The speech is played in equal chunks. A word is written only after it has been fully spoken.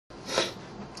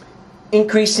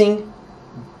increasing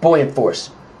buoyant force,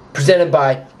 presented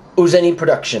by Ozeni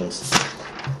Productions.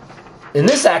 In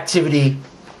this activity,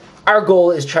 our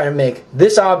goal is trying to make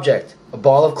this object, a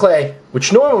ball of clay,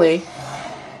 which normally,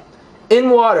 in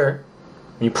water,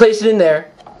 when you place it in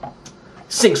there,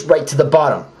 sinks right to the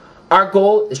bottom. Our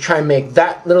goal is trying to make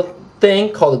that little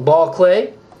thing called a ball of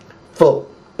clay float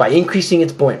by increasing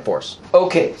its buoyant force.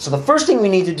 Okay, so the first thing we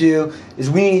need to do is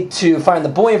we need to find the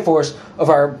buoyant force of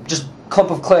our just clump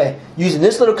of clay using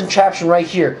this little contraption right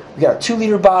here. We got a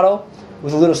 2-liter bottle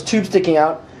with a little tube sticking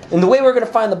out. And the way we're going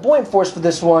to find the buoyant force for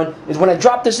this one is when I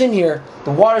drop this in here,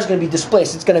 the water is going to be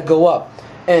displaced. It's going to go up.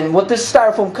 And what this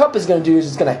styrofoam cup is going to do is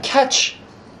it's going to catch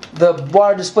the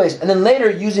water displaced. And then later,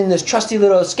 using this trusty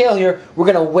little scale here, we're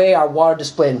going to weigh our water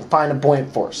displaced and find a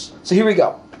buoyant force. So here we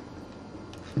go.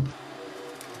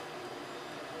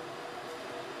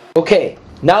 Okay,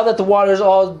 now that the water is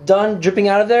all done dripping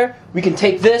out of there, we can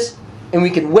take this and we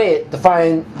can weigh it to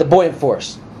find the buoyant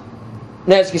force.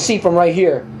 Now as you can see from right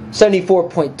here,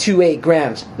 74.28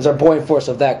 grams is our buoyant force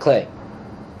of that clay.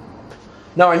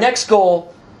 Now our next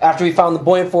goal, after we found the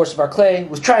buoyant force of our clay,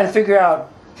 was trying to figure out,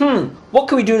 what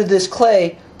can we do to this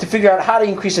clay to figure out how to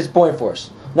increase its buoyant force?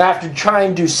 Now after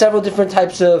trying to do several different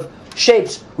types of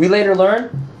shapes, we later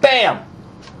learned, bam!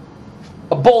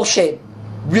 A bowl shape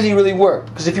really worked.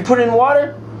 Because if you put it in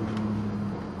water,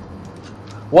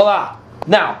 voila!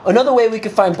 Now, another way we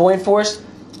can find buoyant force,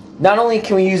 not only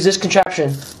can we use this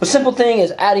contraption, but simple thing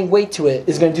is adding weight to it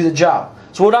is going to do the job.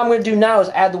 So what I'm going to do now is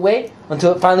add the weight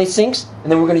until it finally sinks,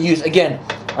 and then we're going to use, again,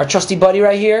 our trusty buddy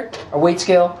right here, our weight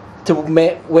scale, to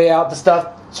weigh out the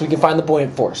stuff so we can find the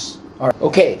buoyant force. Alright.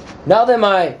 Okay, now that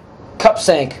my cup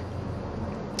sank,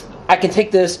 I can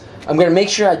take this, I'm going to make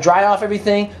sure I dry off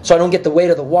everything so I don't get the weight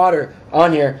of the water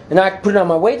on here, and now I can put it on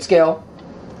my weight scale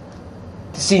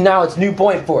to see now its new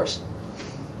buoyant force.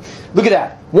 Look at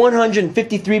that,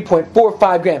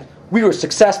 153.45 grams. We were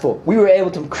successful. We were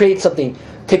able to create something,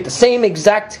 take the same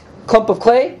exact clump of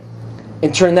clay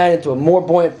and turn that into a more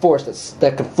buoyant force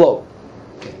that can float.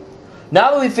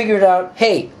 Now that we figured out,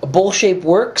 hey, a bowl shape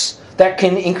works, that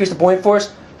can increase the buoyant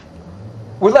force,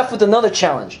 we're left with another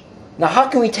challenge. Now how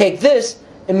can we take this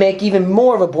and make even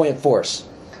more of a buoyant force?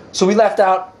 So we left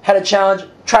out, had a challenge,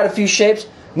 tried a few shapes,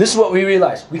 and this is what we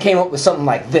realized. We came up with something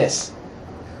like this.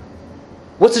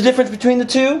 What's the difference between the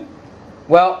two?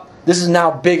 Well, this is now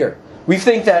bigger. We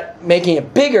think that making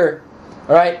it bigger,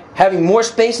 alright, having more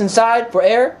space inside for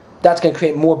air, that's going to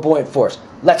create more buoyant force.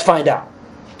 Let's find out.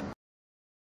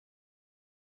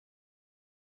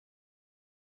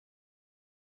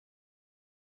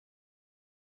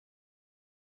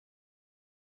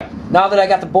 Now that I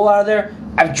got the bowl out of there,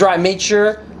 made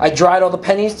sure I dried all the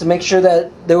pennies to make sure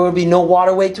that there would be no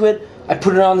water weight to it. I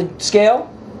put it on the scale.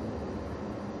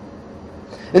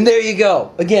 And there you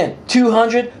go. Again,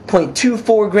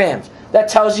 200.24 grams. That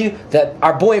tells you that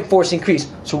our buoyant force increased.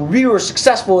 So we were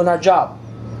successful in our job.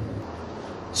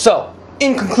 So,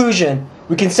 in conclusion,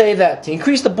 we can say that to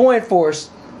increase the buoyant force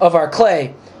of our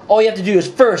clay, all you have to do is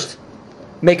first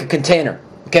make a container.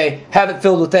 Okay? Have it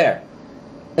filled with air.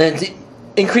 And to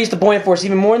increase the buoyant force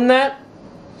even more than that,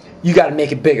 you got to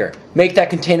make it bigger. Make that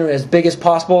container as big as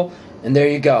possible, and there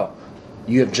you go.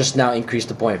 You have just now increased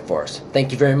the buoyant force.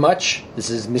 Thank you very much.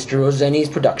 This is Mr. Ozeni's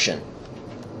production.